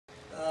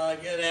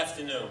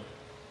afternoon.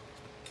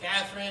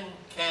 Catherine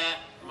 "Cat"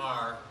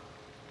 Marr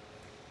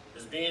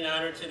is being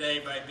honored today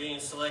by being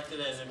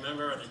selected as a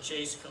member of the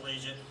Chase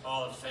Collegiate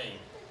Hall of Fame.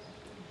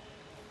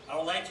 I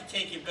would like to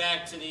take you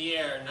back to the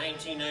year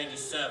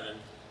 1997,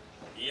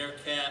 the year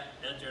Cat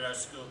entered our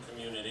school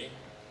community.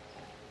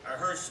 I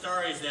heard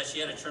stories that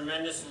she had a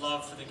tremendous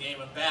love for the game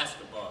of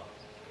basketball.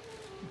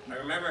 I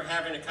remember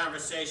having a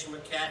conversation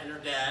with Cat and her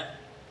dad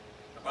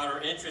about her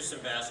interest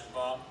in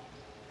basketball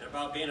and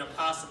about being a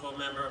possible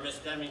member of Miss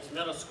Deming's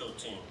middle school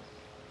team.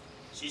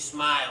 She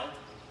smiled,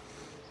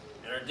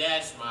 and her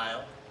dad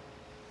smiled,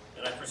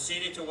 and I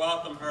proceeded to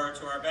welcome her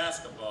to our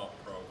basketball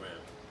program.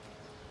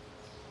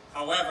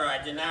 However,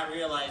 I did not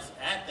realize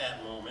at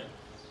that moment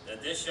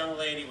that this young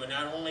lady would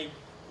not only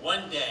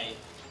one day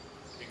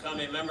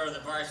become a member of the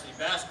varsity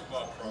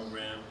basketball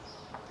program,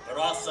 but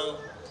also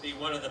be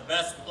one of the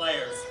best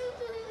players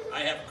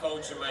I have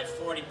coached in my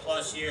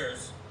 40-plus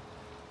years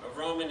of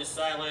roaming the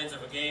sidelines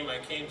of a game I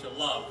came to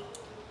love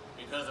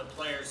because of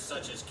players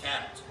such as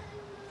Cat.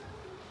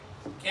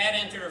 Cat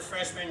entered her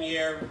freshman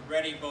year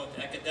ready both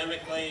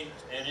academically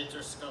and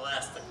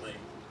interscholastically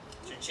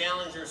to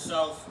challenge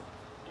herself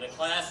in the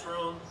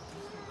classroom,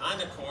 on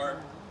the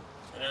court,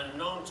 and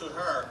unknown to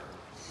her,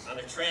 on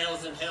the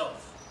trails and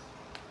hills.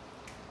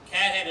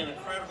 Cat had an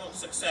incredible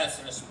success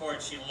in the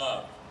sport she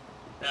loved,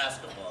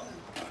 basketball.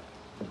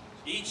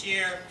 Each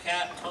year,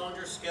 Cat honed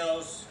her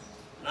skills,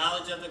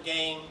 knowledge of the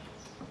game,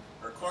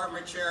 her court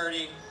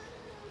maturity,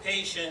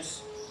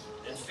 patience,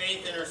 and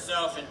faith in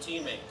herself and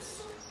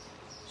teammates.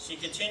 She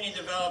continued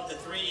to develop the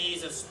 3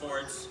 E's of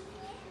sports: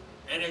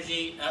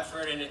 energy,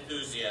 effort, and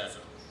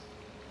enthusiasm.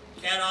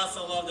 Cat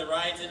also loved the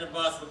rides in the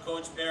bus with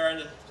Coach Bear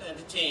and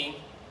the team,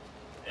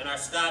 and our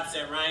stops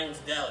at Ryan's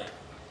Deli.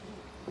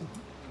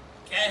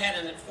 Cat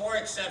had 4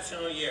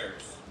 exceptional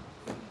years.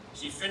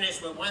 She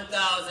finished with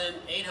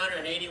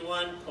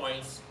 1,881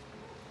 points,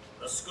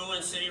 a school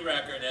and city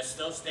record that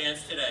still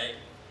stands today,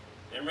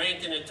 and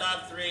ranked in the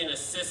top 3 in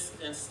assists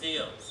and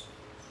steals.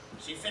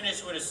 She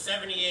finished with a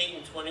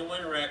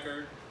 78-21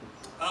 record,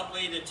 helped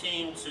lead the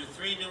team to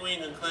 3 New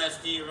England Class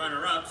D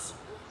runner-ups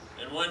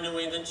and 1 New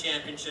England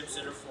championships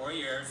in her 4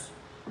 years,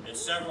 and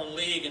several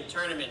league and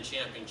tournament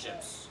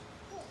championships.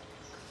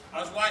 I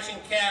was watching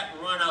Cat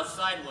run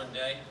outside one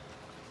day.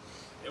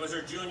 It was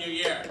her junior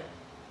year.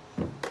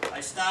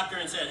 I stopped her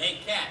and said, "Hey,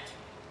 Cat,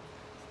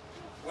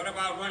 what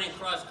about running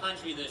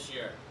cross-country this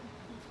year?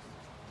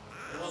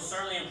 It will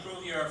certainly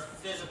improve your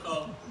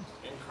physical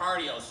and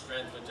cardio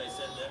strength," which I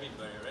said to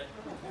everybody, right?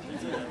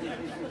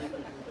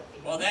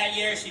 Well, that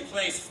year she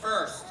placed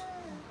first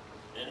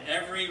in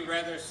every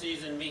regular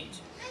season meet.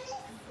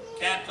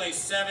 Cat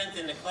placed 7th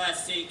in the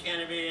Class C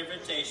Canterbury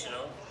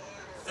Invitational,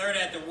 3rd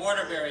at the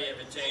Waterbury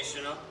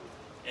Invitational,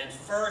 and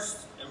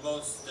 1st in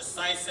both the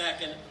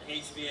SISAC and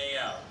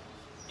HBAL.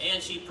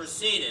 And she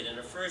proceeded in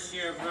her first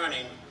year of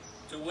running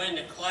to win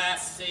the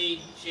Class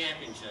C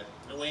championship,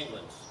 New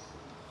England's,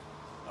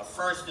 a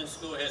first in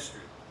school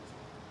history.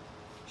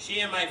 She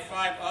and my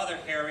 5 other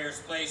Harriers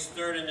placed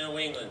 3rd in New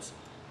England's.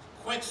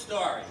 Quick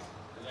story,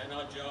 because I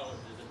know Joe is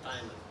a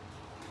timer.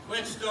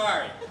 Quick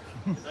story,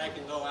 because I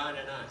can go on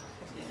and on.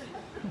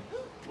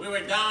 We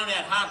were down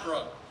at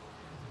Hopbrook,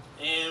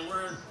 and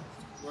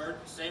we're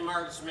St.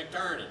 Margaret's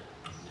McTurnan,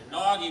 and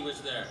Noggy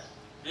was there,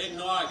 big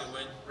Noggy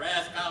with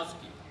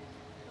Raskowski.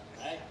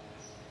 Right?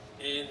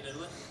 And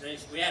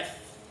we had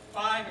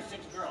 5 or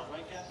 6 girls,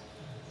 right, Cat?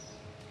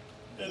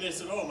 And they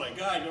said, "Oh my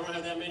God, you don't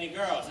have that many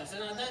girls." I said,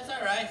 "No, that's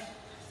all right.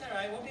 It's all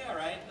right. We'll be all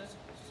right. Let's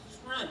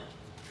just run."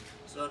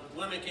 So the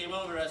women came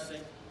over to us and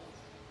said,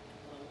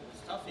 "Well,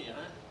 it's tough for you,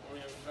 huh?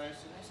 Only have 5 or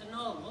 6." I said,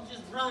 "No, we'll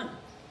just run."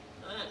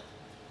 All right.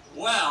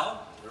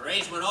 Well, the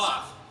race went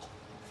off,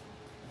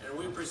 and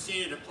we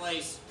proceeded to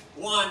place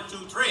 1,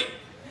 2, 3.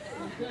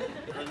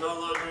 There was no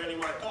longer any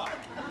more talk.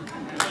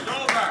 It was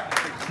over.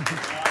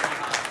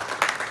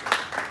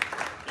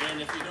 And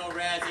if you know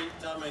Razzie,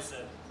 tell him I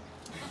said.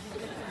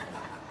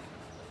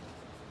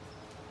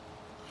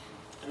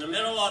 In the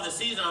middle of the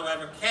season,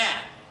 however,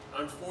 Cat,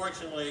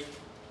 unfortunately,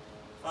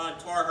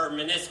 tore her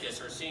meniscus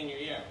her senior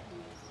year.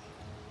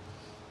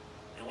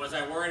 And was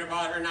I worried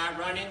about her not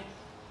running?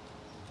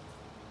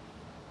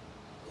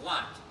 A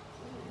lot.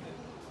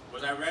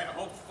 Was I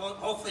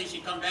hopefully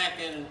she'd come back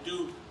and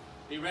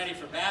be ready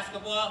for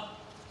basketball?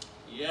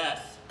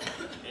 Yes,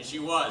 and she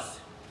was.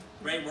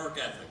 Great work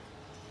ethic.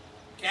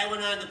 Cat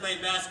went on to play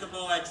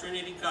basketball at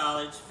Trinity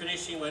College,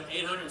 finishing with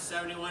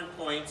 871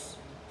 points,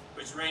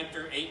 which ranked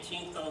her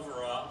 18th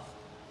overall,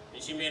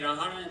 and she made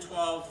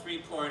 112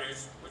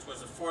 three-pointers, which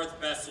was the 4th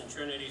best in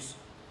Trinity's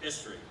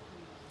history.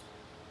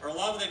 Her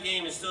love of the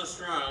game is still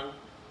strong,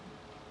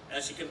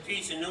 as she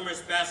competes in numerous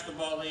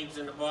basketball leagues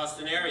in the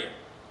Boston area.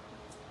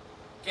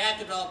 Cat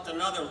developed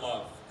another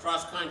love,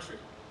 cross-country,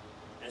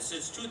 and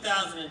since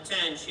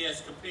 2010, she has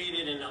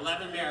competed in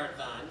 11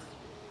 marathons.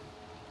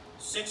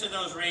 6 of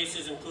those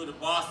races include a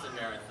Boston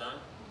Marathon,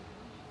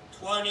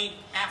 20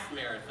 half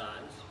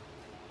marathons,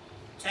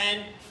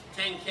 10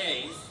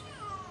 10Ks,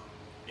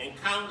 and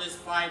countless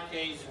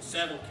 5Ks and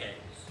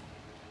 7Ks.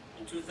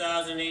 In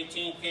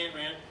 2018,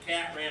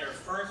 Kat ran her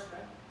first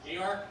New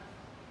York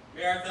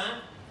Marathon,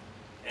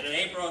 and in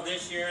April of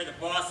this year, the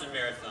Boston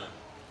Marathon.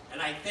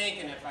 And I think,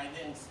 and if I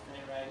didn't say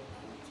it right,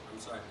 I'm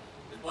sorry,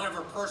 it's one of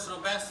her personal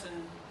bests, and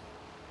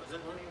was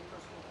it one of your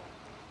personal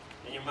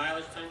bests? In your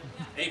mileage time?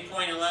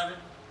 8.11.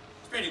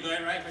 It's pretty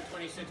good, right, for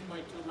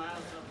 26.2 miles?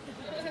 So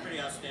it's pretty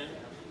outstanding.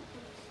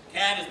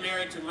 Kat is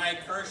married to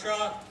Mike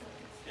Kershaw,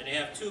 and they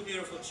have 2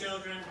 beautiful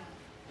children,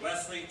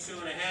 Wesley,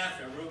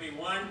 2.5, and Ruby,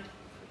 1.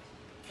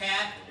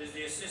 Kat is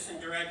the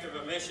Assistant Director of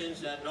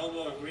Admissions at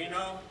Noble and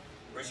Greeno,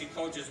 where she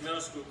coaches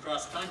middle school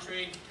cross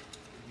country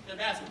and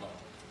basketball.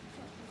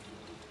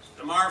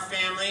 The Marr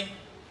family,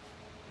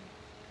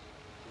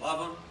 love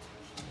them.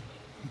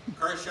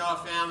 Kershaw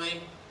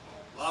family,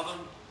 love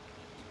them.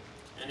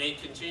 And they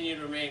continue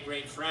to remain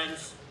great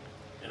friends,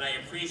 and I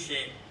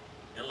appreciate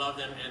and love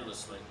them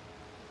endlessly.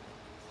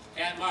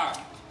 Kat Marr.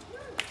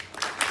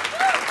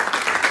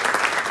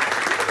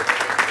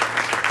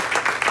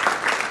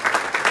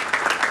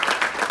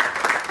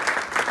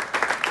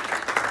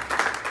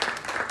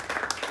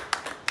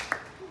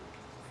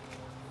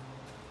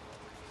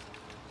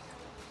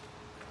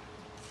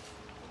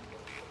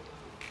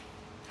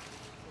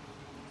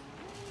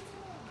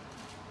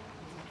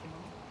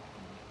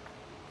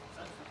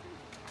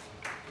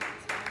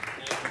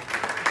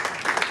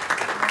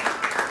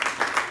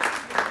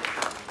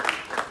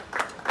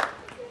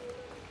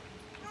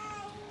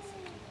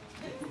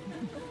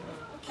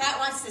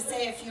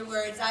 A few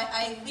words.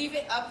 I leave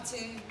it up to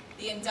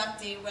the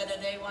inductee whether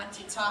they want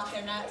to talk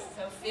or not,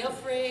 so feel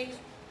free.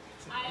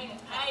 I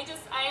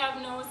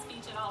have no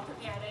speech at all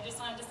prepared. I just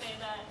wanted to say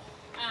that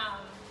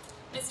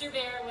Mr.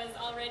 Bear was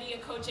already a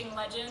coaching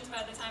legend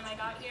by the time I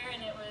got here,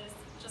 and it was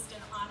just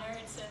an honor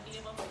to be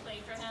able to play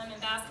for him in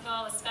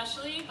basketball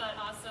especially, but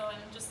also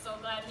I'm just so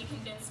glad he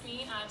convinced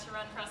me to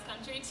run cross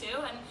country too.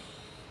 And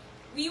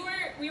we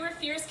were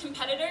fierce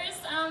competitors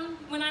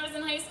when I was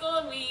in high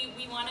school.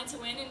 We wanted to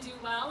win and do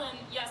well, and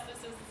yes,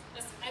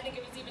 I think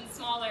it was even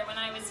smaller when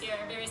I was here,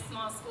 a very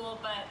small school,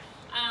 but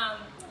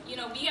you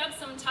know, we had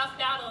some tough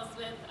battles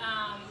with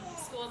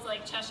schools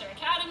like Cheshire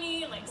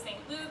Academy, like St.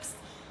 Luke's.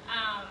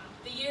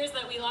 The years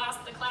that we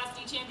lost the Class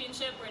D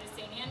championship were to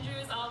St.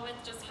 Andrews, all with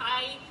just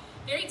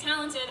very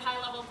talented,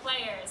 high-level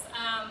players.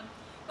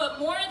 But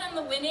more than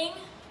the winning,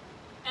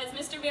 as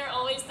Mr. Bear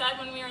always said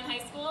when we were in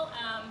high school,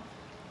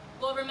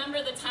 we'll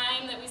remember the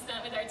time that we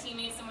spent with our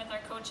teammates and with our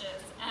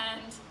coaches.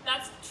 And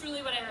that's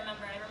truly what I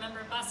remember. I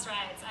remember bus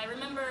rides. I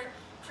remember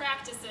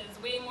practices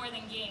way more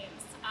than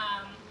games.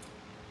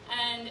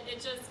 And I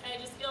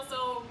just feel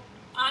so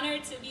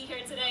honored to be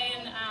here today,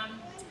 and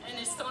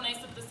it's so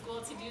nice of the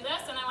school to do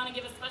this. And I want to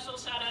give a special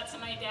shout out to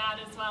my dad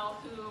as well,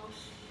 who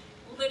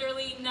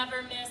literally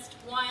never missed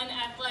one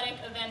athletic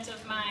event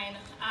of mine,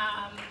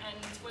 and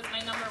was my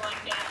 #1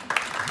 fan.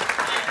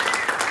 And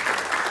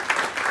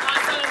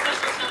also a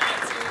special shout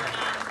out to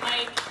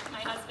Mike,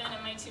 my husband,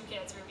 and my 2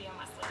 kids, Ruby and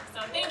Wesley.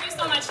 So thank you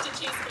so much to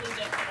Chase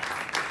Collegiate for this.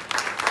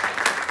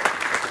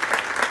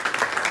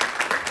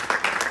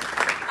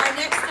 Our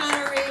next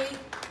honoree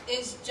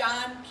is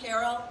John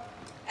Carroll,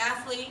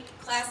 athlete,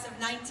 class of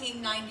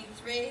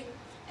 1993,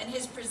 and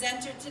his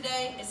presenter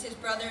today is his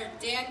brother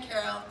Dan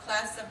Carroll,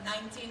 class of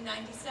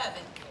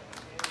 1997.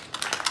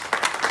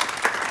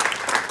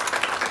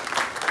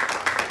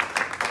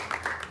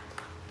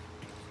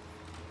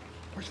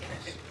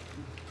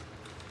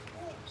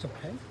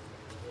 Okay.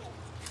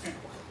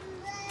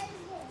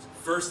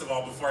 First of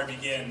all, before I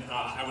begin,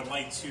 I would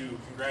like to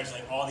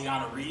congratulate all the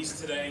honorees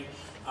today,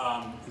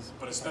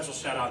 but a special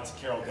shout out to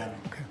Carol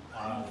Deming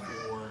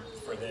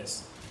for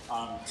this.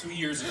 2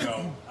 years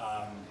ago,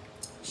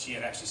 she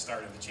had actually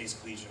started the Chase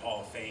Collegiate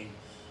Hall of Fame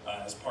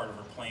as part of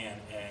her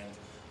plan,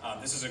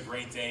 and this is a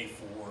great day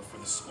for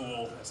the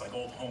school. It's like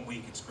old home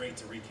week. It's great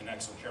to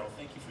reconnect. So Carol,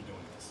 thank you for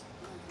doing this.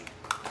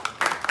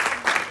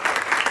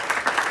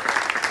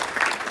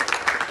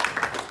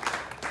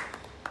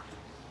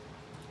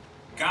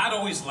 God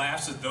always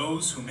laughs at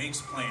those who makes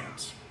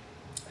plans.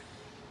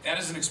 That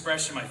is an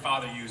expression my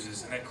father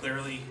uses, and that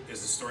clearly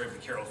is the story of the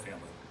Carroll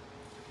family.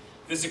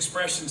 This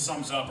expression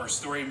sums up our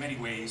story in many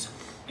ways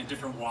in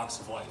different walks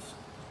of life.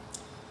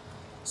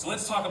 So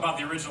let's talk about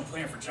the original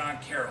plan for John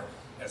Carroll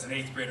as an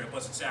 8th grader at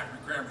Blessed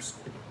Sacrament Grammar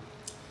School.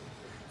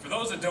 For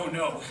those that don't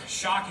know,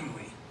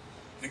 shockingly,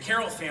 the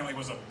Carroll family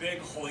was a big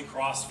Holy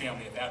Cross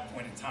family at that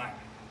point in time.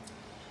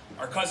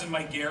 Our cousin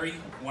Mike Gary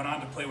went on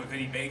to play with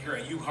Vinnie Baker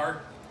at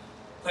U-Hart,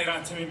 played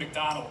on Timmy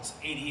McDonald's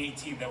 '88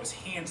 team that was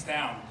hands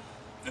down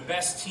the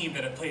best team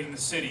that had played in the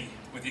city,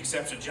 with the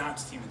exception of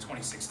John's team in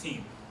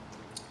 2016.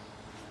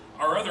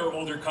 Our other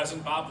older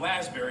cousin, Bob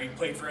Lasberry,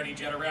 played for Eddie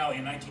Jetterali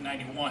in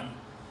 1991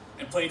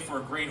 and played for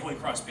a great Holy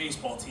Cross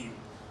baseball team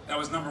that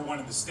was #1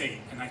 in the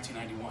state in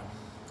 1991.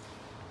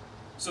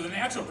 So the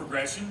natural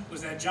progression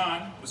was that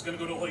John was going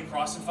to go to Holy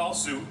Cross and follow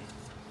suit,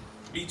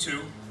 me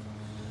too.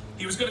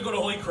 He was going to go to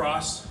Holy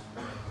Cross,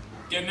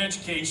 get an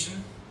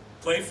education,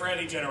 play for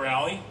Eddie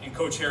Jetterali and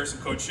Coach Harris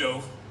and Coach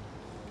Shove,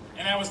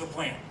 and that was the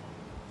plan.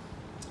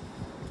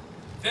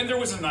 Then there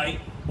was a night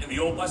in the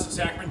old Blessed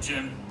Sacrament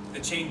gym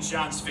that changed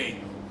John's fate,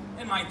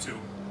 and mine too,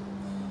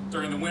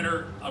 during the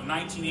winter of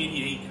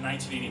 1988 and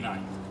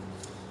 1989.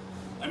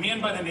 A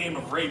man by the name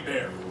of Ray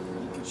Bear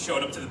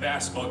showed up to the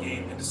basketball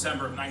game in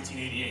December of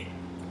 1988.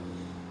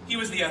 He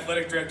was the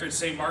athletic director at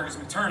St. Margaret's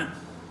McTurnan.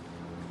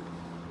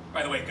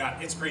 By the way,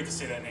 God, it's great to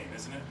say that name,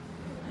 isn't it?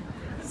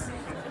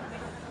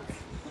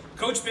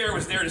 Coach Bear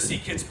was there to see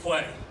kids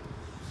play,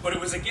 but it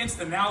was against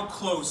the now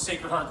closed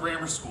Sacred Heart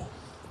Grammar School.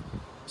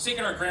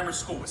 Sacred Heart Grammar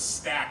School was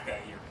stacked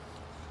that year.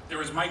 There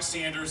was Mike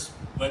Sanders,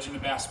 legend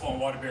of basketball in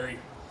Waterbury.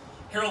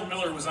 Harold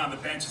Miller was on the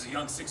bench as a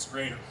young 6th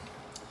grader.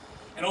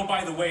 And oh,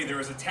 by the way, there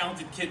was a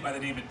talented kid by the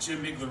name of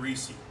Jim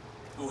Miglarisi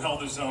who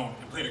held his own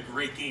and played a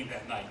great game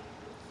that night.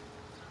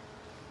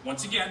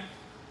 Once again,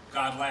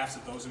 God laughs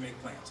at those who make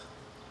plans.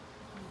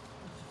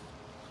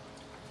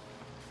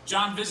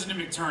 John visited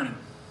McTurnan.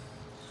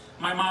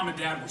 My mom and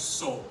dad were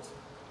sold.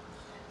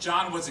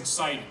 John was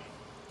excited.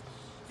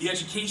 The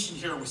education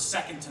here was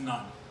second to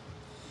none.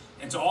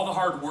 And to all the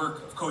hard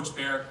work of Coach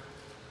Bear,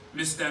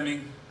 Miss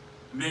Deming,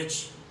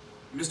 Mitch,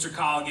 Mr.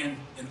 Collegiate,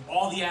 and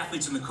all the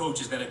athletes and the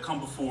coaches that had come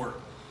before,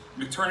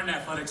 McTurnan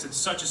Athletics had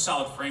such a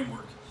solid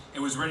framework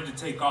and was ready to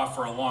take off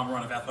for a long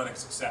run of athletic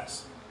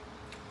success.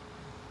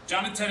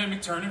 John attended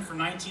McTurnan from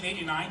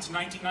 1989 to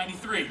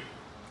 1993.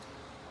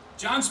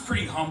 John's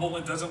pretty humble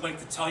and doesn't like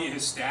to tell you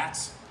his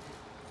stats.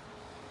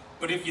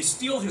 But if you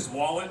steal his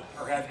wallet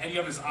or have any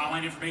of his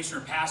online information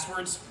or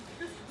passwords,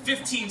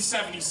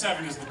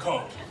 1577 is the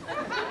code.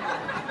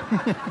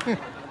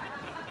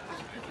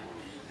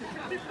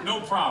 No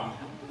problem.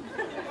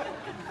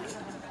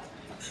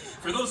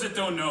 For those that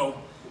don't know,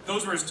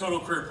 those were his total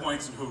career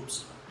points in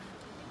hoops.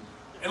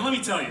 And let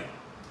me tell you,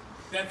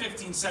 that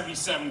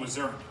 1577 was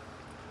earned.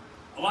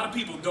 A lot of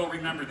people don't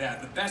remember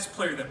that. The best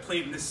player that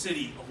played in this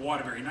city of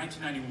Waterbury in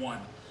 1991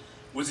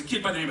 was a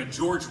kid by the name of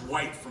George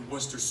White from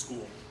Worcester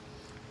School.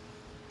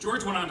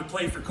 George went on to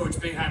play for Coach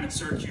Boeheim at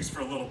Syracuse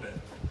for a little bit.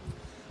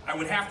 I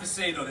would have to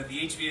say, though, that the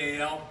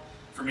HVAL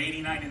from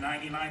 89 to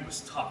 99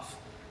 was tough.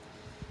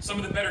 Some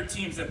of the better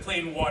teams that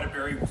played in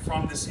Waterbury were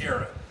from this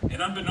era,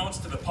 and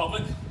unbeknownst to the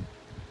public,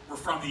 were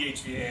from the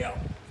HVAL.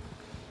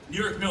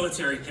 New York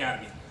Military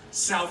Academy,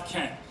 South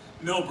Kent,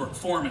 Millbrook,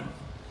 Foreman.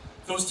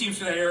 Those teams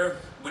from that era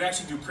would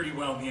actually do pretty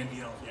well in the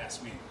NBL, if you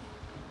ask me.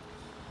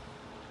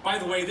 By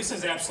the way, this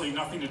has absolutely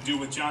nothing to do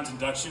with John's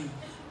induction,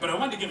 but I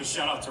wanted to give a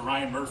shout out to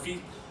Ryan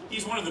Murphy.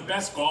 He's one of the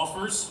best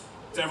golfers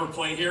to ever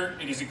play here,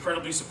 and he's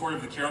incredibly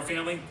supportive of the Carroll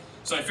family,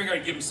 so I figured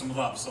I'd give him some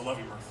love, so love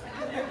you, Murphy.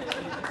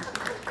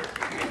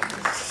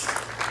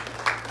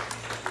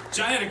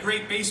 John had a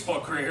great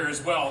baseball career here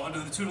as well, under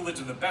the tutelage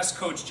of the best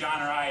coach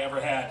John or I ever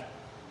had,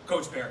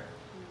 Coach Bear.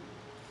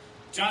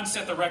 John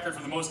set the record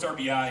for the most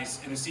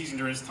RBIs in a season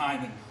during his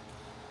time, and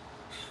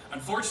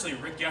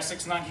unfortunately, Rick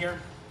Gessick's not here.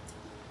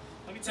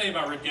 Let me tell you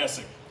about Rick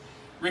Gessick.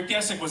 Rick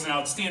Gessick was an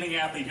outstanding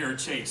athlete here at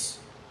Chase,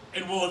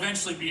 and will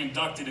eventually be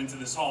inducted into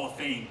this Hall of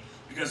Fame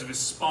because of his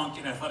spunk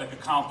and athletic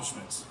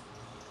accomplishments.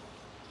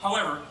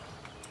 However,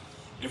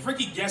 if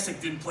Ricky Gessick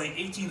didn't play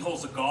 18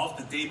 holes of golf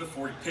the day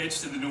before he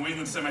pitched in the New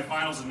England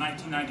semifinals in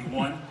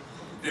 1991,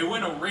 they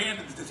wouldn't have ran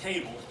to the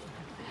table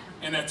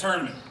in that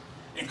tournament.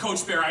 And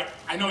Coach Bear,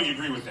 I know you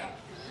agree with that.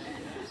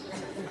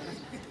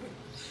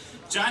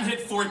 John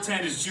hit .410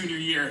 his junior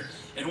year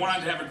and went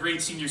on to have a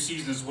great senior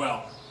season as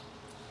well.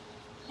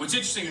 What's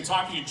interesting in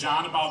talking to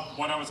John about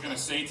what I was going to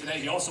say today,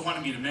 he also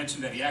wanted me to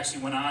mention that he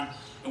actually went on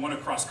and won a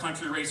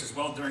cross-country race as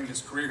well during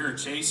his career here at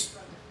Chase.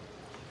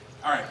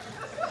 All right.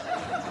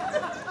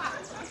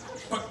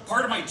 But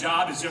part of my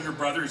job as younger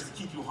brother is to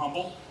keep you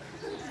humble.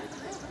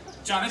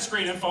 John, that's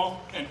great info,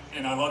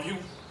 and I love you,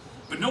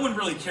 but no one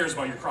really cares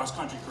about your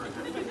cross-country career.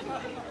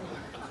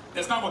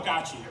 That's not what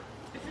got you here.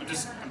 I'm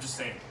just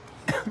saying.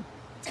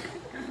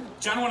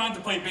 John went on to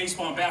play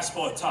baseball and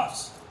basketball at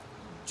Tufts.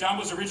 John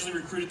was originally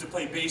recruited to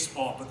play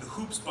baseball, but the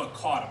hoops bug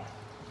caught him.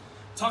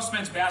 Tufts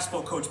men's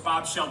basketball coach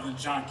Bob Sheldon and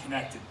John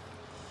connected.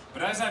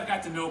 But as I've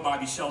got to know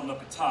Bobby Sheldon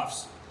up at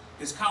Tufts,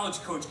 his college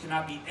coach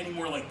cannot be any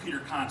more like Peter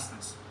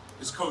Constance,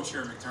 his coach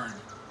here at McTurnan.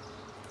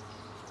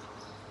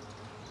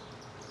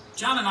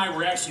 John and I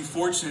were actually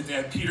fortunate to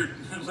have Peter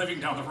living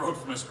down the road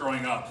from us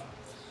growing up.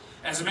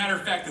 As a matter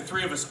of fact, the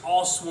three of us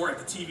all swore at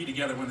the TV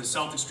together when the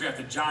Celtics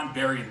drafted John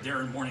Barry and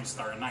Darren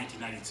Morningstar in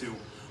 1992,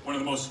 one of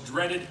the most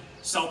dreaded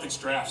Celtics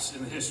drafts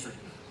in the history.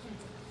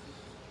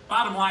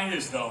 Bottom line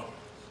is, though,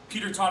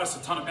 Peter taught us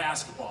a ton of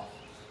basketball.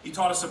 He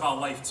taught us about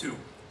life, too.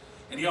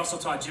 And he also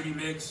taught Jimmy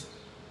Miggs,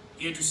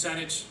 Andrew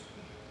Senich,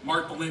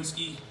 Mark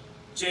Belinsky,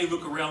 Jay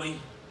Lucarelli,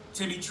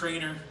 Timmy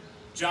Traynor,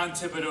 John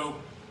Thibodeau,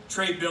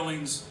 Trey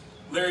Billings,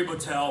 Larry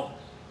Bottell,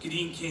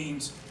 Kadeen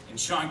Keynes, and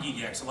Sean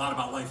Gigax, a lot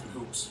about life and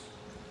hoops.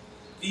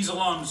 These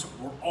alums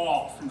were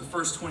all from the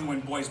first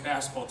 21 boys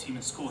basketball team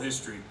in school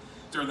history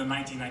during the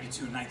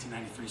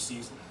 1992-1993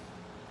 season.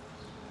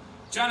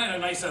 John had a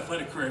nice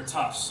athletic career at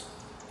Tufts.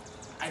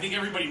 I think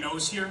everybody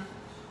knows here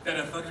that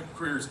athletic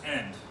careers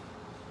end,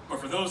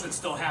 but for those that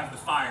still have the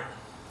fire,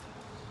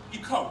 you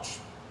coach.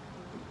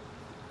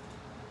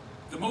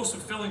 The most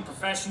fulfilling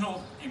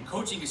professional and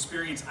coaching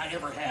experience I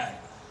ever had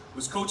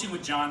was coaching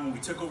with John when we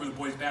took over the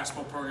boys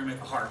basketball program at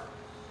the Hart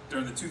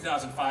during the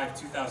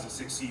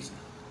 2005-2006 season.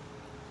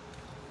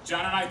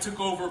 John and I took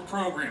over a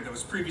program that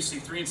was previously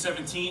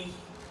 3-17,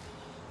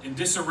 in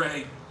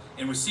disarray,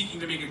 and was seeking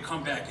to make a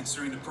comeback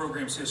considering the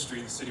program's history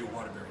in the city of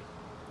Waterbury.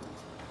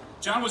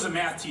 John was a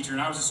math teacher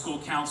and I was a school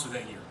counselor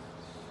that year.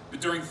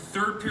 But during the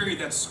third period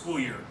that school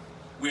year,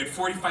 we had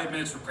 45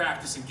 minutes for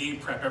practice and game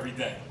prep every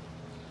day.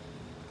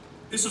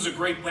 This was a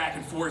great back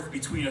and forth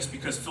between us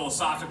because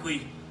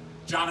philosophically,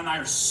 John and I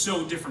are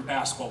so different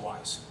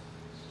basketball-wise.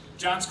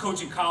 John's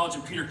coach in college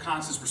and Peter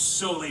Constance were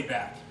so laid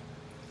back.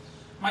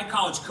 My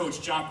college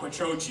coach, John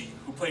Quattrochi,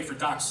 who played for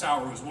Doc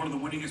Sauer, who was one of the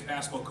winningest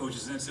basketball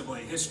coaches in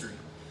NCAA history,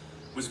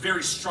 was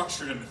very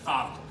structured and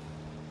methodical.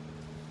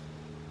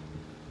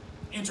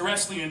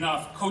 Interestingly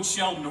enough, Coach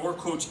Sheldon or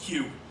Coach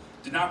Q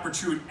did not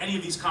protrude any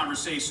of these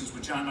conversations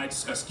when John and I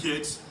discussed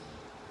kids,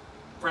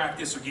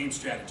 practice, or game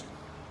strategy.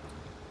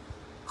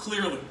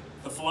 Clearly,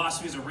 the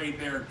philosophies of Ray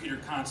Bear and Peter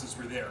Constance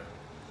were there,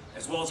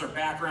 as well as our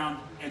background,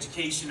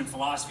 education, and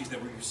philosophies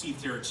that we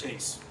received here at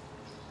Chase.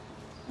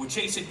 What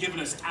Chase had given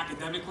us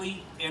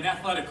academically and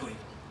athletically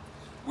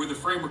were the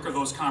framework of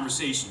those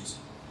conversations,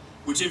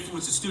 which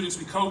influenced the students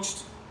we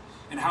coached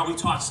and how we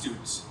taught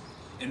students,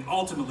 and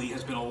ultimately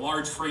has been a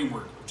large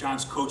framework of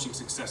John's coaching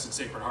success at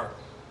Sacred Heart.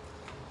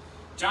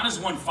 John has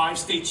won 5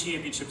 state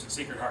championships at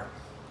Sacred Heart.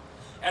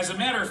 As a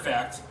matter of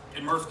fact,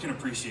 and Murph can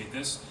appreciate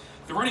this,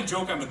 the running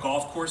joke on the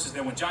golf course is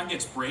that when John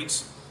gets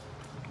breaks,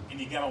 and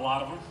you get a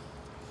lot of them,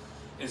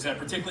 is that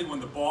particularly when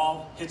the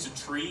ball hits a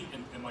tree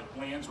and like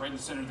lands right in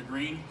the center of the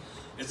green,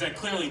 is that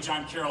clearly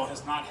John Carroll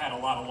has not had a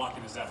lot of luck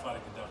in his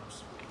athletic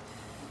endeavors.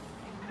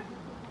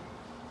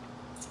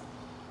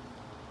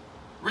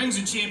 Rings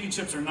and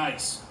championships are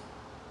nice,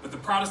 but the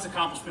proudest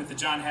accomplishment that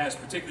John has,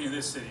 particularly in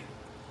this city,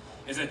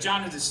 is that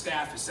John and his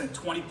staff has sent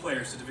 20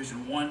 players to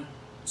Division I,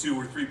 II,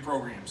 or III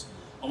programs,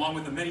 along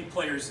with the many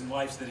players and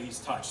lives that he's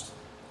touched.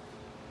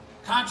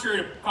 Contrary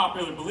to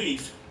popular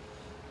belief,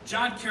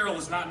 John Carroll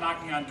is not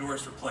knocking on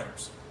doors for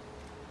players.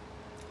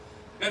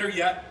 Better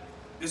yet,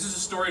 this is a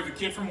story of a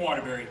kid from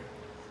Waterbury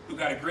who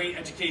got a great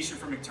education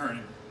from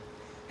McTurnan,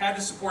 had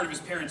the support of his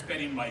parents,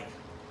 Betty and Mike,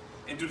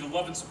 and due to the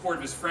love and support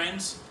of his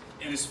friends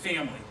and his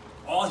family,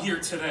 all here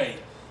today,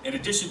 in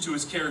addition to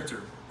his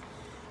character,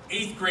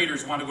 8th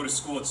graders want to go to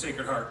school at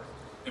Sacred Heart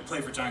and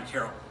play for John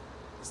Carroll.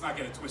 Let's not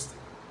get it twisted.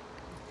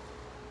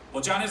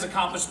 While John has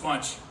accomplished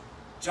much,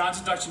 John's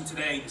induction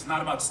today is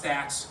not about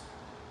stats,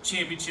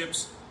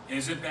 championships, and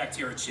his impact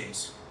here at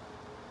Chase.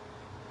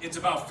 It's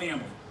about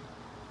family.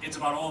 It's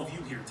about all of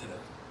you here today.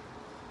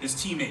 His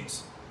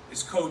teammates,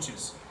 his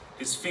coaches,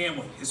 his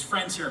family, his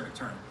friends here at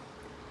McTurnan.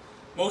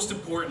 Most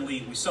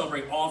importantly, we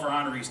celebrate all of our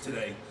honorees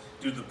today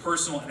due to the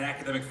personal and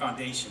academic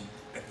foundation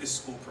that this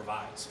school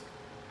provides.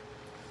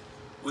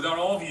 Without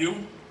all of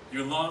you,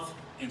 your love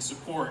and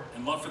support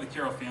and love for the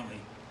Carroll family,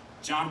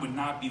 John would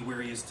not be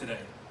where he is today.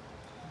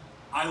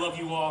 I love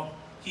you all,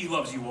 he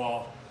loves you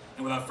all,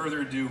 and without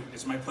further ado,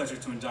 it's my pleasure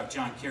to induct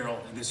John Carroll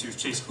in this year's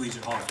Chase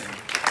Collegiate Hall of Fame.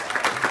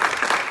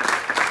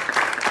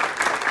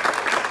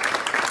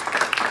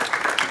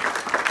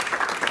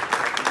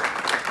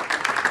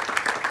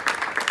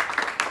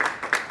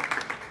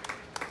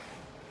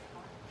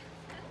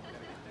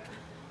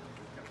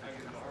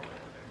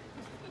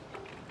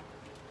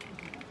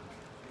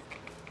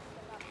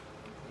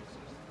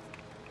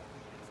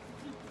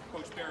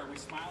 Coach Bear, are we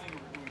smiling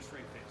or doing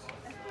straight face?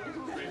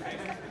 Straight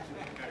face?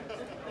 Okay.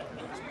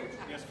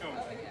 Yes, Coach.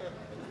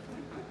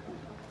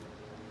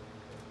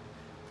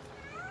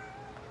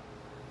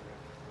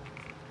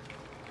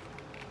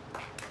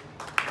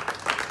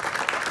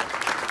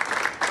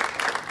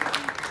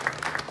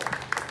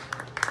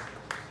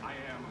 I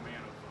am a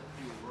man of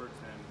fewer words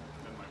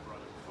than my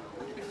brother, so I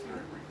will keep it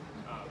very brief.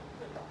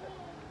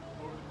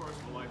 Over the course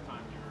of a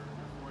lifetime, you're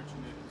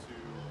fortunate to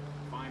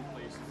find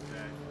places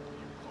that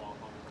you call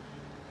home.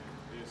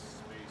 This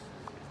space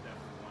is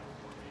definitely one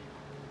for me.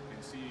 And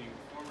seeing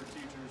former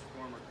teachers,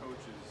 former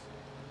coaches,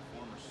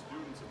 former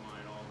students of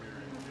mine all here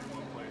in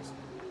one place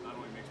not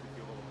only makes me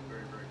feel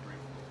very, very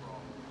grateful for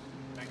all of this.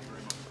 Thank you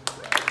very much.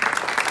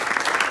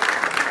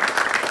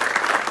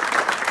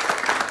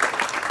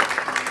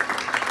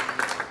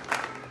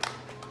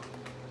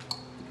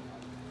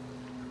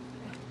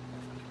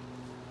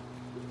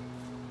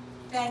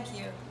 Thank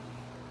you.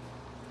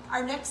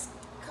 Our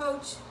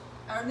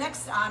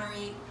next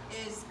honoree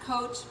is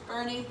Coach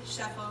Bernie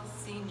Scheffel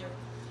Sr.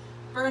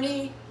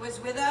 Bernie was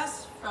with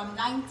us from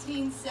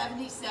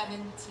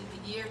 1977 to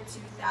the year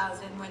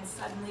 2000 when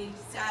suddenly,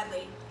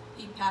 sadly,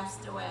 he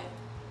passed away.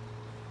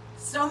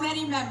 So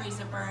many memories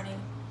of Bernie,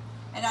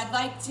 and I'd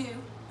like to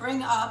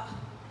bring up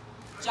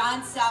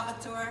John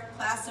Salvatore,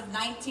 class of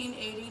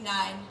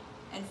 1989,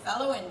 and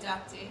fellow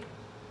inductee.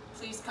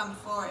 Please come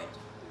forward.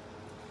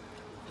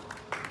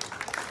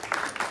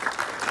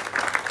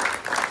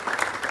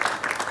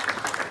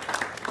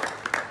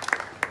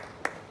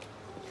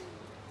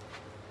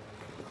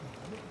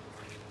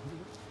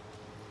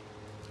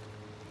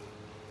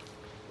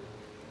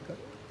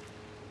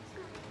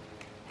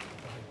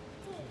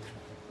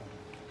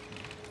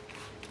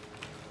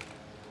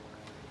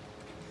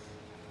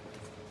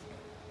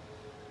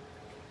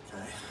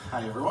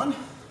 Hi, everyone.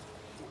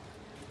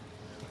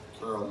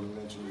 Carol, you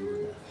mentioned you were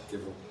going to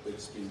give a big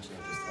speech, and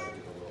I just had to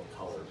give a little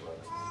color, but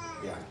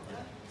yeah,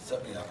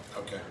 set me up.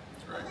 Okay,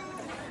 great.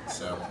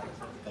 So,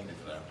 thank you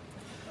for that.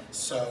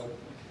 So,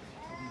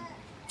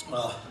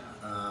 well,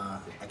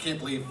 I can't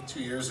believe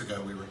 2 years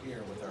ago we were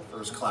here with our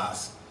first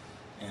class,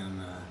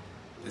 and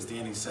as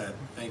Danny said,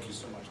 thank you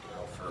so much,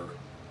 Carol, for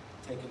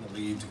taking the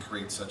lead to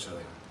create such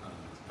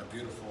a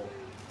beautiful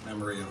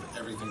memory of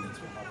everything that's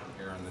been happening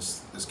here on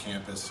this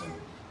campus and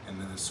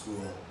in this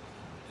school.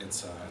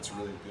 It's a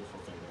really beautiful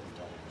thing that we've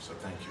done here, so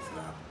thank you for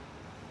that.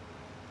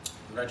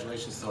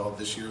 Congratulations to all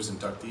this year's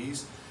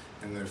inductees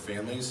and their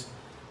families,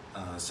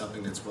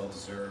 something that's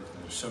well-deserved,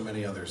 and there's so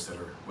many others that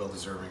are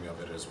well-deserving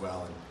of it as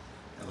well, and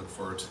I look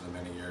forward to the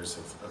many years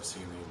of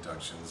seeing the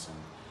inductions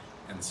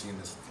and seeing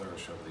this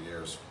flourish over the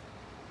years.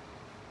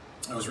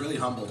 I was really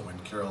humbled when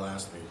Carol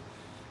asked me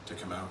to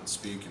come out and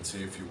speak and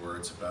say a few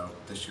words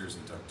about this year's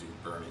inductee,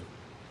 Bernie.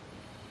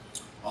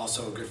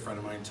 Also, a good friend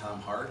of mine,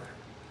 Tom Hart,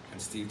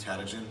 and Steve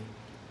Tadigan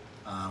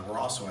were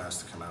also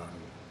asked to come out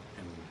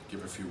and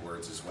give a few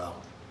words as well.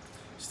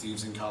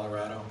 Steve's in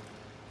Colorado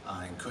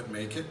and couldn't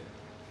make it,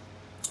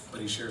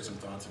 but he shared some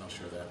thoughts, and I'll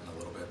share that in a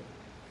little bit.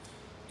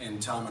 And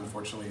Tom,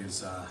 unfortunately,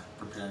 is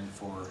preparing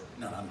for,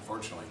 no, not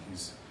unfortunately,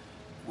 he's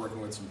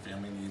working with some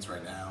family needs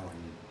right now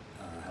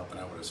and helping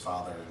out with his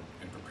father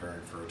and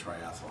preparing for a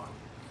triathlon.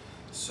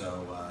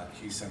 So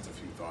he sent a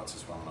few thoughts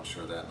as well, and I'll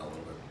share that in a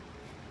little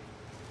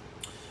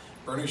bit.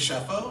 Bernie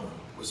Sheffo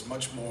was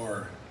much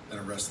more than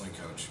a wrestling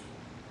coach.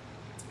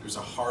 He was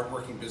a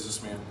hard-working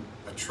businessman,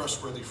 a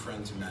trustworthy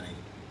friend to many.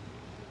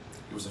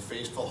 He was a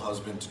faithful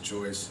husband to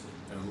Joyce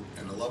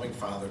and a loving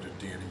father to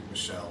Danny,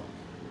 Michelle,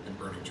 and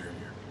Bernie Jr.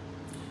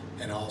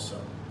 And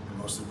also, and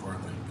most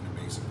importantly, an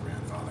amazing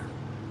grandfather.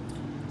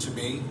 To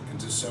me, and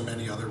to so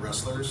many other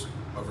wrestlers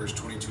over his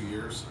 22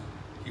 years,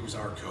 he was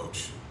our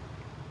coach.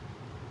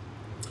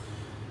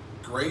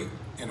 Great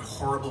and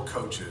horrible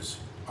coaches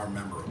are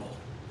memorable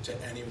to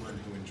anyone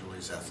who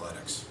enjoys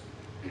athletics.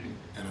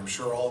 And I'm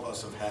sure all of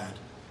us have had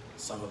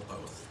some of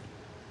both.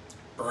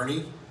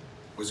 Bernie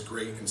was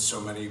great in so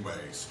many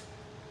ways.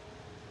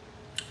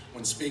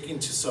 When speaking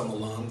to some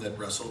alum that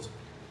wrestled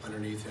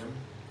underneath him,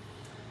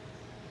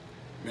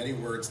 many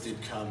words did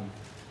come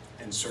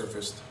and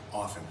surfaced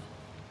often.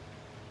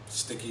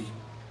 Sticky,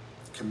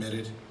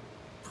 committed,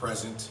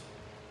 present,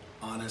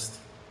 honest,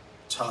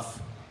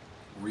 tough,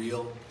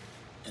 real,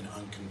 and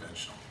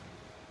unconventional.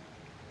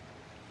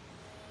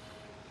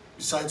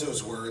 Besides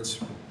those words,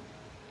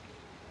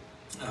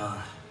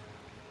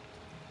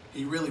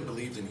 he really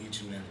believed in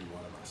each and every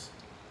one of us.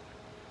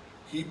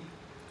 He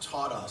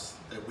taught us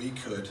that we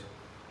could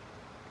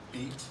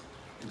beat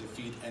and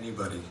defeat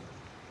anybody,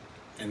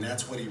 and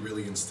that's what he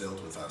really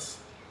instilled with us.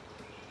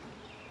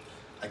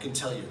 I can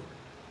tell you,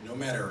 no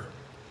matter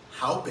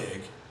how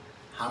big,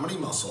 how many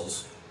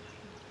muscles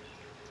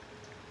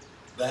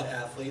that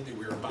athlete that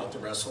we were about to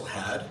wrestle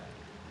had,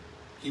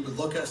 he would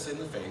look us in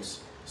the face,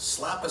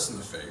 slap us in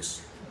the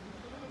face,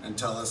 and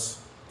tell us,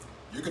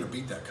 "You're gonna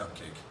beat that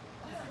cupcake."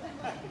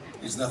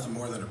 He's nothing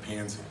more than a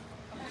pansy.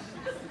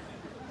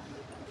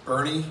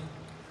 Bernie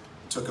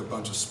took a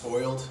bunch of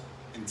spoiled,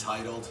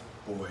 entitled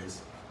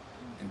boys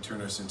and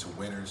turned us into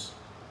winners,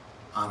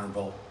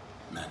 honorable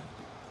men.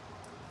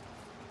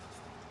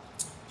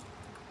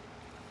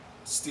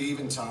 Steve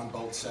and Tom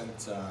both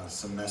sent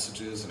some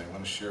messages, and I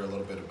want to share a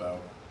little bit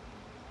about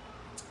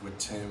what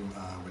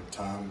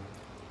Tom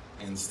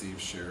and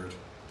Steve shared.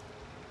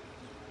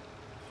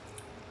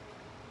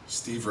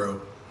 Steve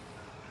wrote,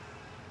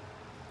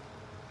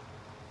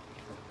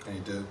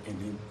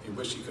 and he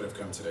wished he could have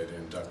come today to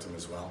induct him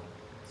as well.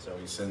 So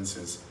he sends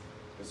his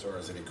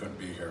sorrows that he couldn't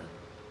be here.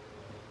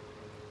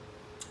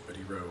 But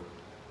he wrote,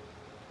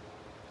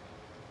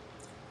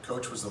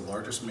 "Coach was the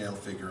largest male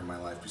figure in my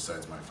life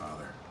besides my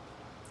father.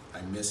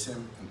 I miss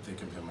him and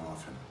think of him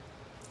often.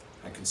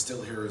 I can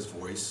still hear his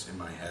voice in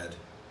my head.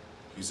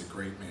 He's a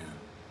great man,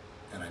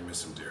 and I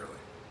miss him dearly."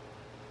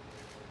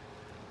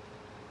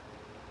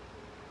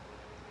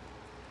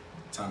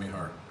 Tommy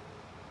Hart.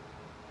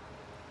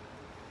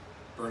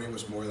 Bernie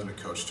was more than a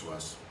coach to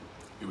us.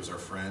 He was our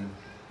friend,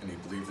 and he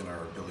believed in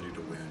our ability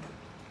to win.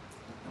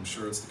 I'm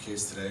sure it's the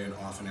case today, and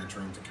often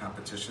entering into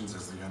competitions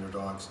as the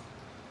underdogs,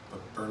 but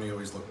Bernie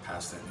always looked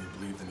past that, and he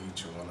believed in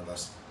each and one of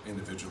us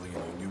individually,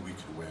 and he knew we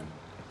could win.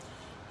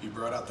 He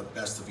brought out the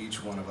best of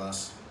each one of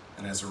us,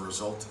 and as a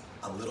result,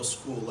 a little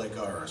school like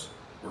ours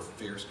were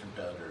fierce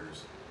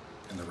competitors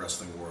in the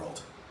wrestling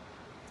world.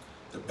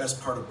 The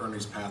best part of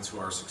Bernie's path to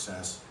our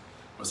success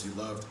was he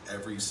loved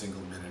every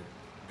single minute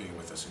being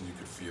with us, and you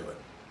could feel it.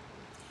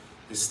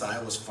 His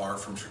style was far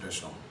from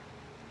traditional.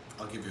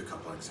 I'll give you a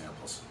couple of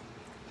examples.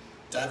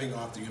 Diving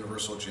off the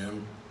Universal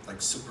Gym, like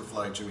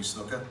Superfly Jimmy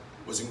Snuka,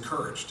 was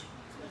encouraged.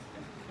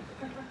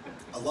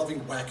 A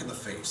loving whack in the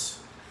face.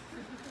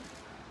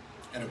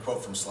 And a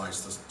quote from Sly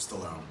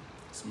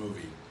Stallone's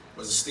movie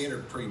was a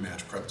standard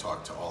pre-match prep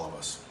talk to all of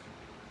us.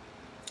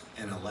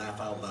 And a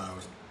laugh out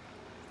loud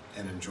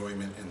and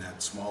enjoyment in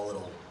that small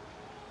little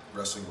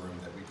wrestling room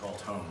that we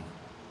called home.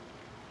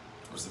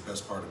 was the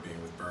best part of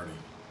being with Bernie.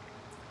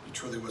 He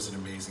truly was an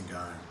amazing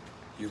guy.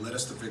 He led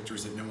us to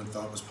victories that no one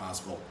thought was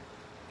possible,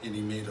 and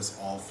he made us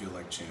all feel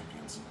like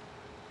champions.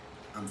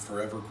 I'm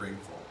forever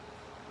grateful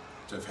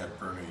to have had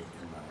Bernie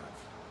in my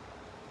life.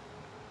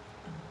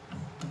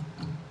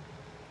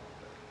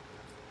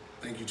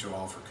 Thank you to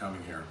all for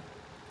coming here.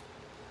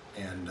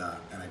 And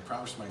I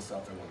promised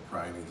myself I wouldn't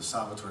cry any. The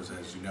Salvatores,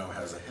 as you know,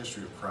 has a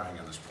history of crying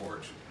on this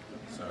porch.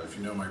 So if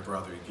you know my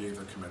brother, he gave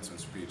the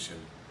commencement speech and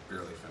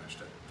barely finished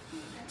it.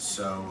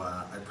 So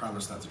I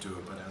promised not to do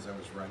it, but as I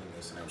was writing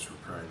this and I was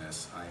preparing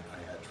this, I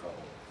had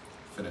trouble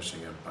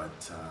finishing it.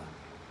 But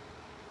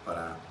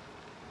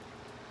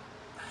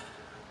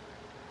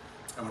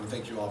I want to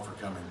thank you all for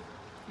coming.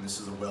 And this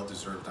is a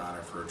well-deserved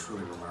honor for a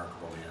truly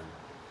remarkable man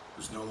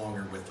who's no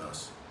longer with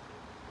us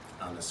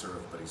on this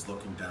earth, but he's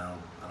looking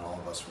down on all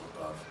of us from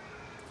above.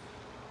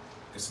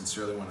 I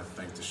sincerely want to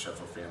thank the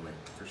Sheffield family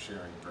for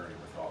sharing Bernie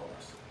with all of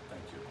us.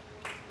 Thank you.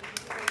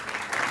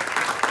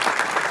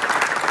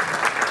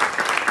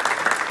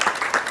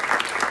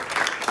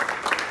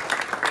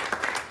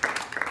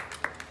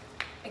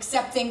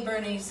 Accepting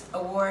Bernie's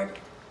award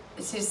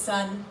is his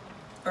son,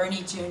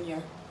 Bernie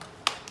Jr.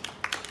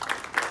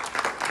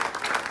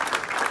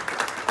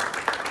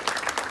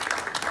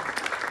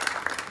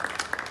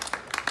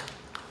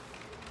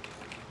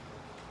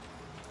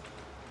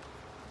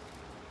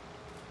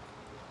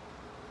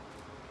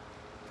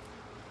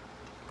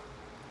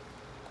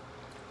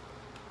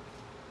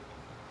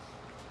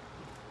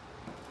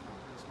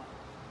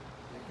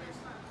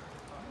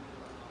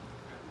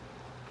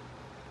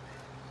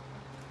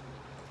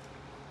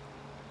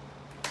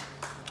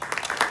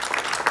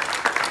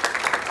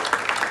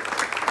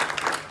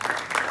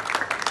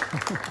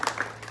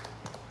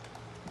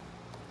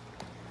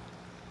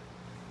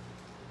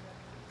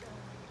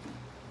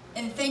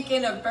 And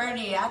thinking of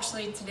Bernie,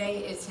 actually today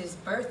is his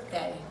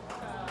birthday.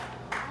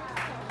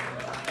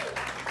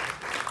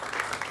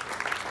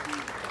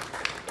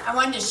 I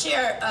wanted to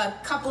share a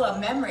couple of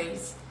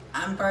memories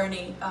on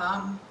Bernie.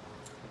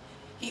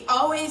 He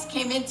always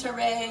came into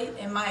Ray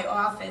in my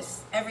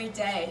office every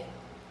day.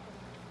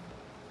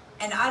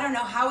 And I don't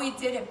know how he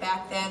did it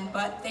back then,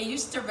 but they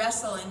used to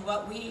wrestle in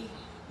what we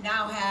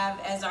now have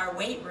as our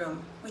weight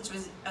room, which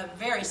was a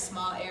very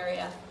small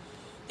area.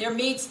 Their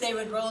meets, they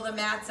would roll the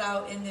mats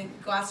out in the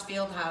Goss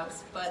Field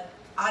House, but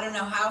I don't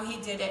know how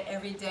he did it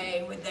every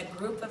day with a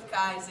group of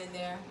guys in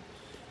there,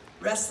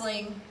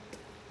 wrestling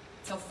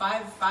till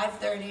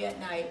 5:30 at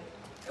night.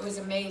 It was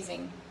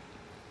amazing.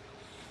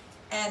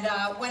 And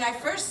when I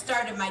first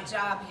started my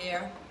job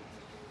here,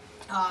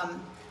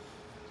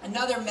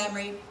 another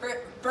memory,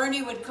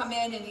 Bernie would come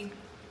in and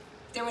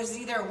there was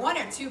either 1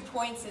 or 2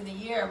 points in the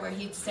year where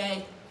he'd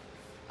say,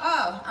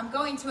 "Oh, I'm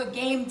going to a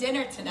game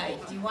dinner tonight.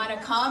 Do you want to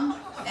come?"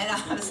 And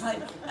I was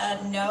like,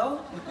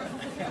 no.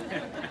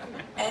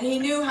 And he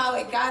knew how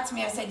it got to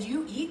me. I said,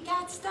 "You eat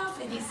that stuff?"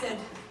 And he said,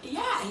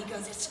 "Yeah." He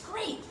goes, "It's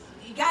great.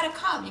 You got to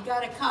come. You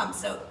got to come."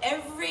 So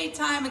every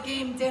time a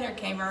game dinner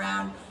came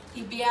around,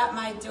 he'd be at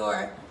my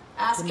door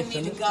asking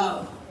me to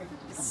go.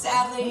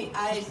 Sadly,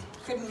 I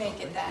couldn't make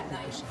it that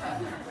night.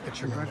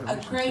 A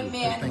great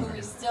man who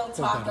we still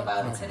talk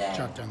about today.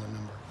 Jot down the number.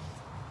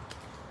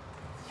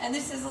 And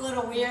this is a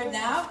little weird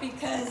now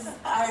because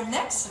our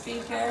next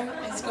speaker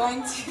is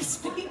going to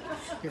speak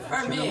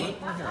for me.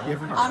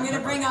 I'm going to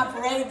bring up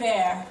Ray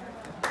Bear.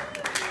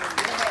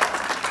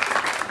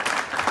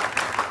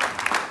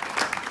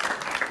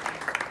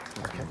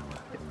 Okay.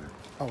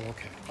 Oh,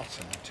 okay. I'll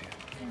send that to you.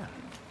 Yeah.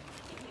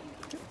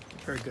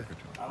 Very good.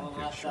 I will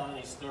not tell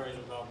any stories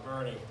about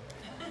Bernie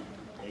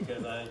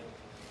because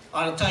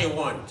I'll tell you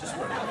one, just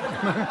one.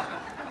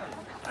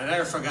 I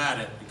never forgot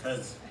it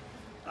because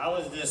I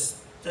was this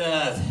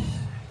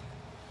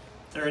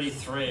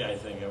 33, I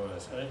think it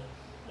was, right?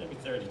 Maybe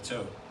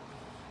 32.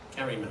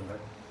 Can't remember.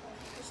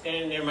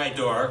 Standing near my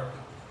door,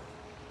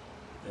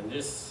 and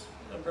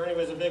Bernie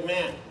was a big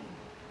man,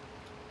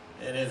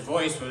 and his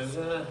voice was,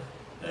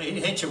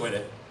 he'd hit you with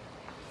it.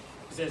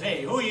 He says,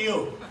 "Hey, who are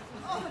you?"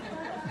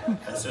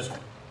 I says,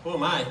 "Who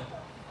am I?"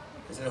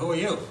 He said, "Who are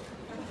you?"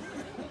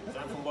 I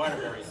said, "I'm from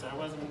Waterbury," so I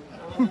wasn't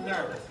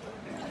nervous.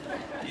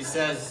 He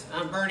says,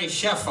 "I'm Bernie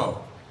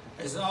Sheffield."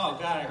 I said, "Oh,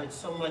 God, I heard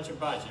so much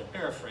about you."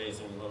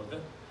 Paraphrasing a little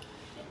bit.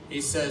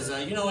 He says,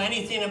 "You know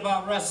anything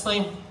about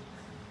wrestling?"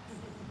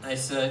 I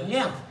said,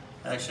 "Yeah.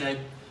 Actually,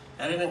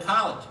 I had it in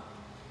college."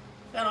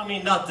 "That don't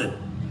mean nothing.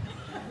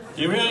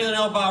 Do you really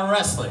know about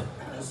wrestling?"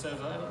 I said,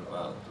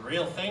 "Well, the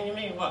real thing you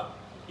mean? What?"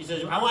 He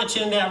says, "I want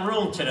you in that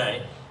room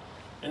today,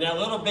 in that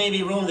little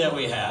baby room that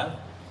we have.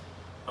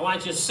 I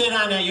want you to sit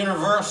on that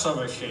universal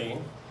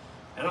machine,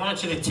 and I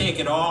want you to take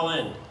it all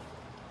in."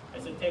 I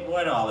said, "Take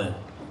what all in?"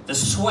 "The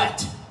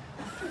sweat,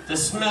 the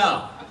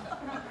smell,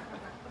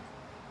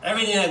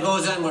 everything that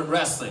goes in with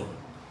wrestling.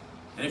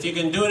 And if you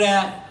can do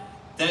that,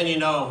 then you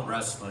know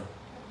wrestling."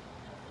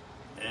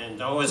 And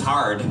though it was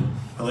hard,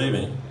 believe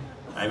me,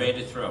 I made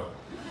it through.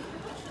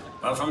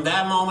 But from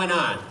that moment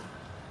on,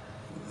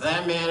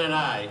 that man and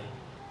I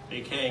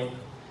became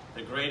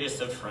the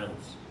greatest of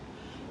friends.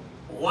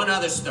 One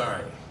other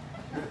story.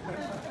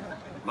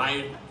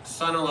 My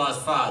son-in-law's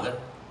father,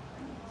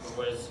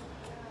 who was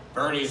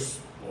Bernie's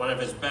one of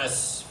his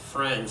best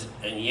friends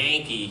and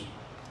Yankee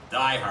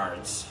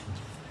diehards.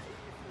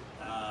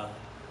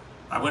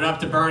 I went up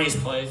to Bernie's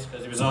place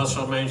because he was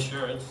also my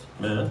insurance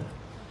man.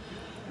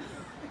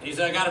 He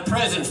said, I got a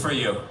present for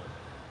you,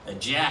 a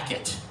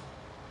jacket.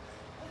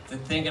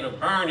 Thinking of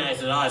Bernie, I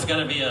said, oh, it's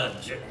gonna be a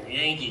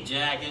Yankee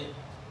jacket.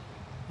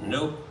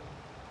 Nope.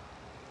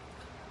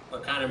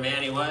 What kind of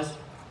man he was?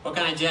 What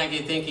kind of jacket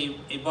do you think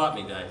he bought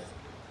me, guys?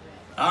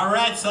 A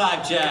Red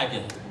Sox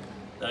jacket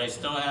that I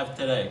still have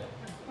today.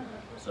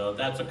 So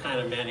that's what kind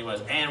of man he was.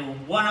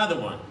 And one other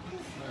one.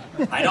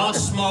 I don't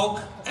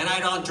smoke and I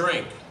don't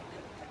drink.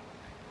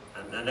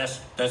 And that's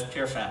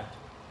pure fact.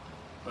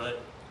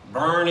 But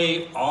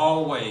Bernie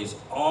always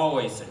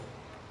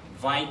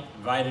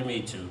invited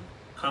me to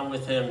come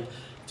with him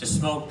to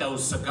smoke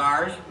those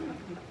cigars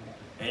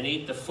and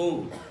eat the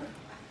food.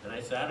 And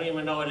I said, I don't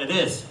even know what it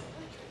is.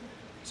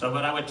 So,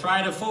 but I would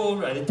try the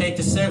food, I didn't take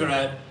the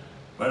cigarette,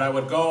 but I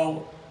would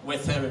go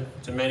with him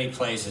to many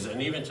places,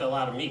 and even to a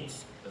lot of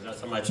meets, because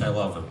that's how much I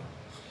love him.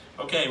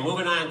 Okay,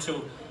 moving on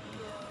to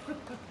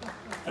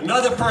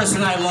another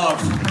person I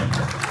love.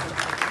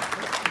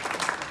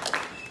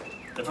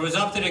 If it was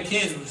up to the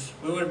kids,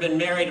 we would have been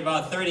married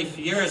about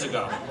 30 years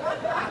ago.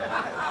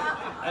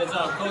 I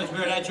said, Coach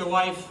Bear, that's your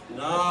wife?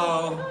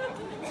 No.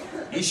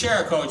 You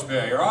share, Coach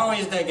Bear. You're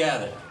always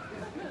together.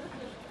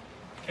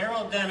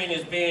 Carol Deming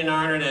is being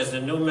honored as the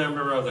new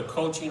member of the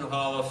Coaching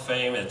Hall of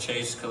Fame at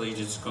Chase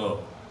Collegiate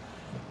School.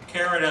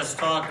 Carol has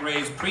taught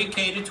grades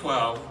pre-K to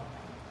 12,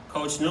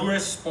 coached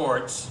numerous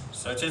sports,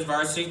 such as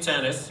varsity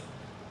tennis,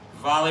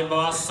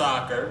 volleyball,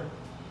 soccer,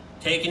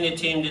 taking the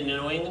team to the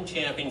New England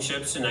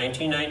Championships in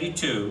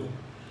 1992,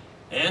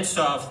 and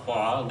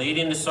softball,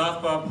 leading the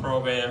softball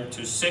program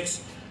to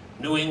 6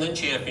 New England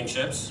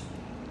Championships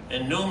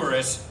and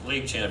numerous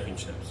league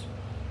championships.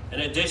 In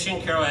addition,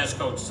 Carol has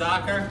coached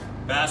soccer,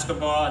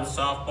 basketball, and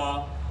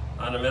softball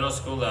on the middle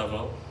school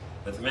level,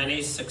 with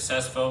many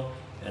successful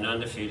and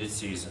undefeated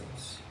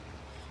seasons.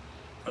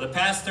 For the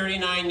past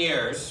 39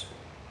 years,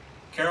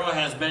 Carol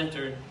has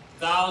mentored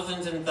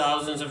thousands and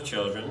thousands of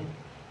children,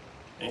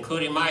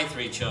 including my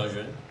 3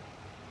 children,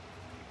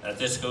 at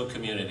this school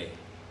community.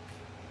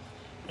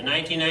 In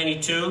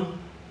 1992,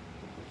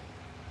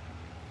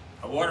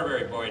 a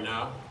Waterbury boy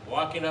now,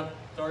 walking up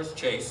towards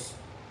Chase,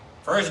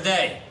 first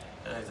day,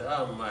 and I said,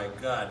 oh my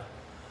God.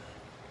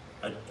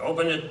 I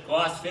opened the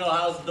Gloss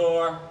Fieldhouse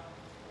door,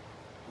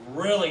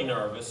 really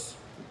nervous.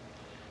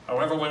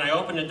 However, when I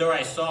opened the door,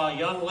 I saw a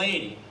young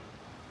lady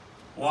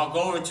walk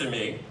over to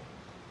me,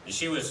 and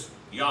she was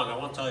young, I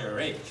won't tell you her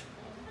age,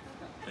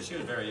 but she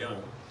was very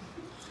young.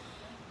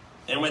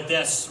 And with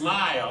that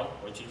smile,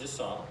 which you just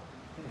saw,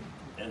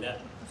 and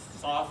that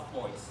soft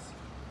voice,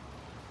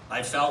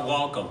 I felt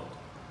welcomed.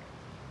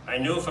 I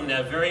knew from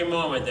that very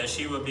moment that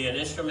she would be an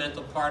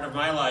instrumental part of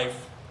my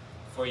life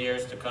for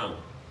years to come.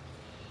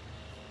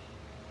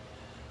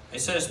 I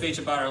said a speech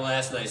about her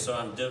last night, so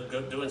I'm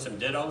doing some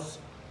dittos.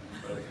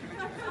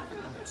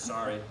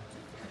 Sorry.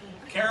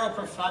 Carol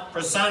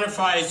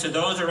personifies to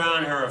those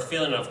around her a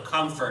feeling of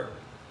comfort,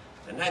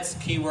 and that's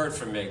the key word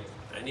for me.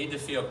 I need to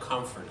feel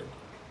comforted.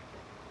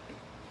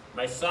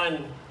 My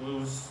son,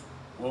 who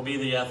will be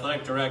the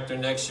athletic director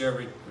next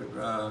year,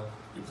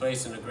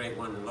 replacing the great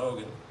one in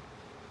Logan,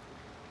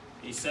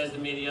 he says to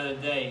me the other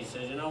day, he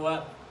says, you know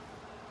what?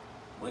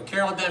 When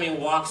Carol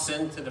Deming walks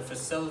into the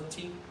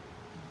facility,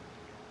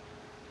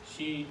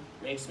 she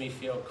makes me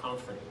feel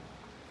comforted,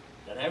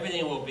 that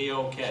everything will be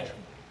okay.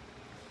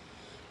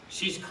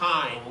 She's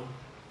kind,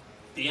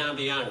 beyond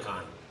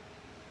kind.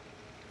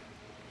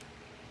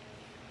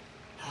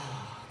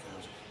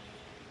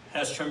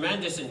 Has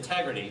tremendous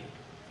integrity,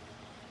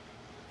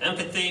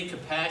 empathy,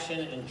 compassion,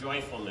 and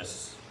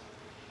joyfulness.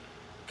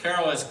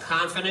 Carol is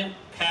confident,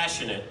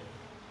 passionate,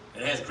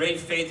 and has great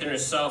faith in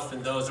herself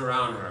and those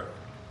around her.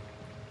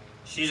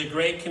 She's a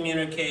great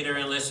communicator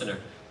and listener.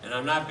 And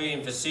I'm not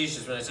being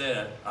facetious when I say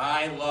that.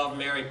 I love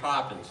Mary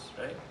Poppins,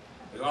 right?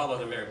 We all love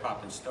the Mary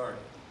Poppins story.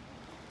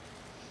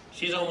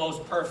 She's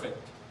almost perfect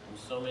in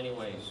so many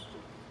ways.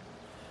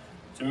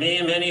 To me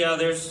and many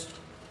others,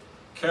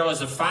 Carol is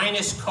the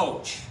finest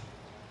coach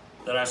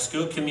that our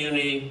school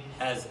community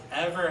has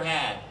ever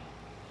had.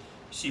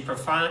 She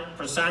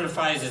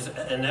personifies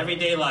in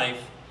everyday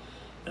life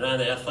and on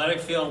the athletic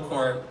field and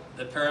court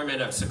the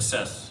pyramid of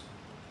success.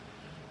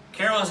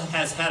 Carol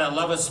has had a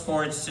love of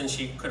sports since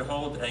she could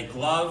hold a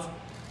glove,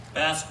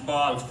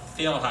 basketball, and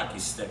field hockey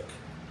stick.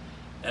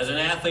 As an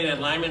athlete at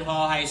Lyman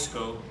Hall High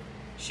School,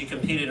 she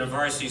competed in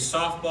varsity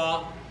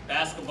softball,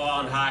 basketball,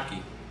 and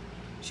hockey.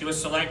 She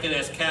was selected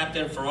as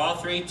captain for all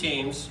 3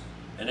 teams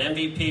and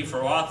MVP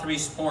for all 3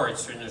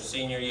 sports in her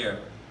senior year.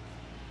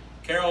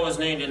 Carol was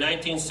named a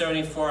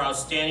 1974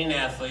 Outstanding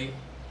Athlete,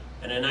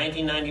 and in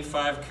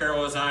 1995,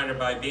 Carol was honored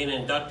by being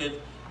inducted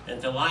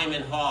into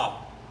Lyman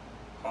Hall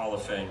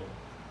of Fame.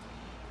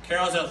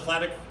 Carol's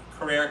athletic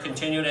career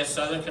continued at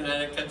Southern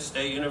Connecticut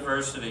State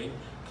University,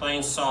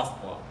 playing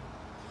softball.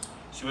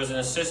 She was an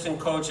assistant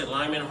coach at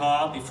Lyman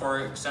Hall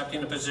before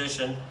accepting the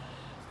position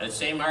at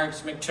St.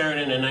 Mark's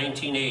McTurnan in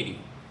 1980.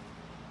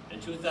 In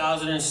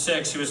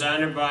 2006, he was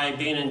honored by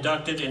being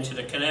inducted into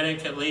the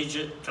Connecticut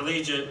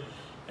Collegiate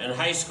and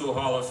High School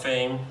Hall of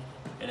Fame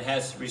and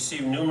has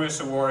received numerous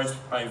awards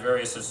by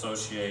various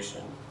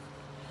associations.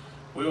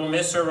 We will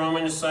miss her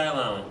roaming the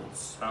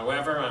sidelines.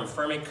 However, I'm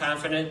firmly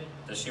confident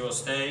that she will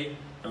stay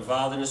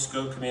involved in the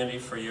school community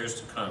for years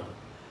to come,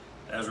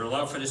 as her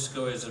love for the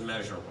school is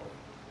immeasurable.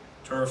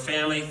 To her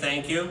family,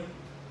 thank you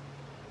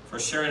for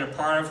sharing a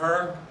part of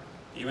her,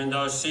 even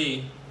though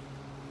she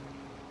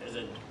is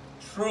a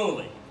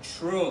truly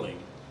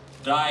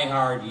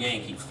die-hard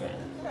Yankee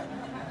fan.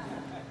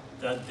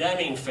 The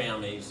Deming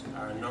families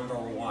are number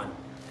one.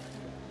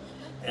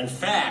 In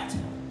fact,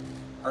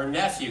 her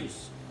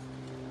nephews,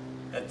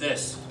 at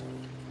this,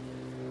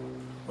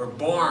 were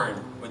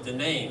born with the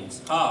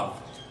names of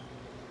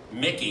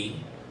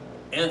Mickey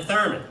and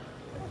Thurman.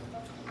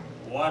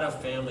 What a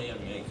family of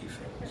Yankee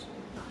fans.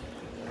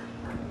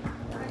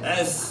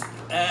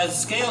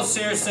 As Scale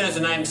Sears says,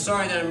 and I'm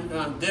sorry that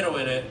I'm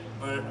dittoing it,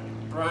 but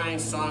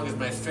Brian's song is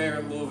my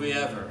favorite movie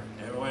ever.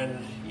 And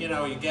when, you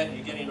know, you're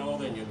getting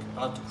older and you're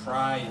about to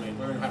cry, and you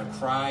learn how to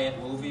cry at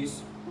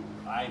movies,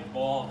 I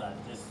bawled at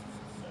this.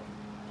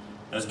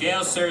 As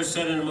Gail Sears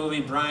said in the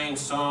movie,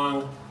 Brian's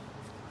song,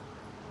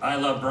 I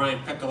love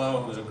Brian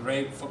Piccolo, who was a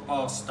great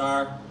football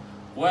star.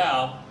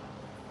 Well,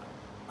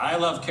 I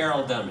love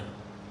Carol Deming.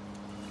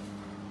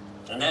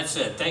 And that's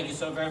it. Thank you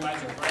so very much.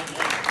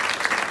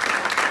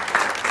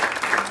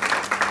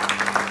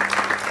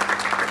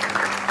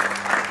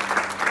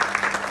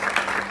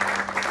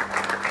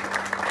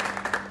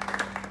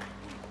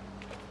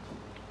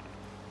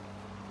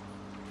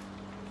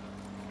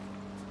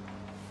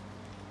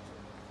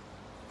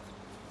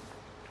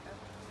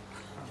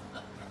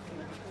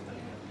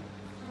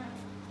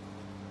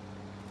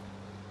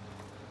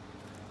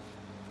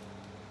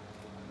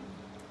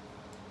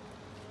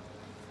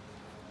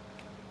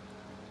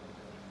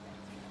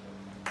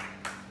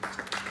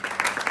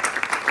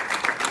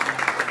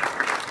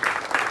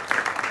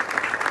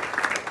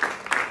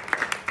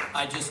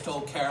 I just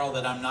told Carol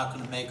that I'm not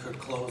going to make her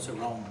close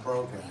her own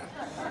program.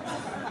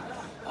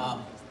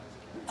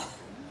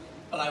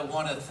 But I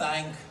want to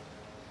thank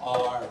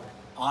our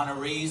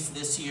honorees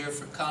this year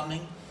for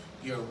coming.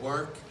 Your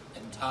work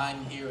and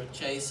time here at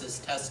Chase is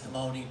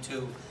testimony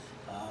to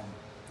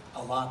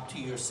a lot to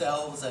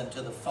yourselves and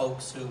to the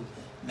folks who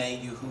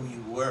made you who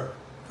you were,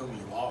 who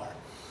you are.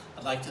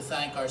 I'd like to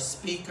thank our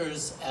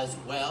speakers as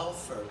well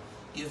for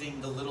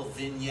giving the little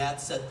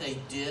vignettes that they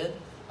did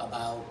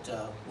about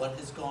what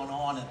has gone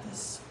on at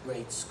this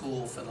great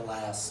school for the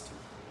last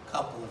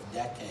couple of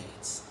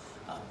decades.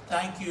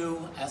 Thank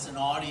you as an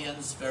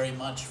audience very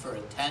much for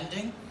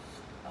attending.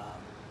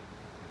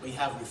 We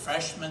have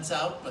refreshments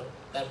out, but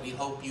that we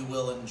hope you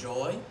will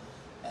enjoy,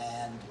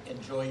 and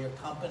enjoy your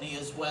company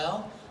as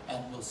well.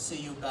 And we'll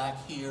see you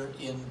back here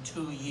in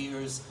 2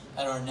 years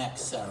at our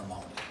next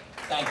ceremony.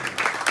 Thank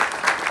you.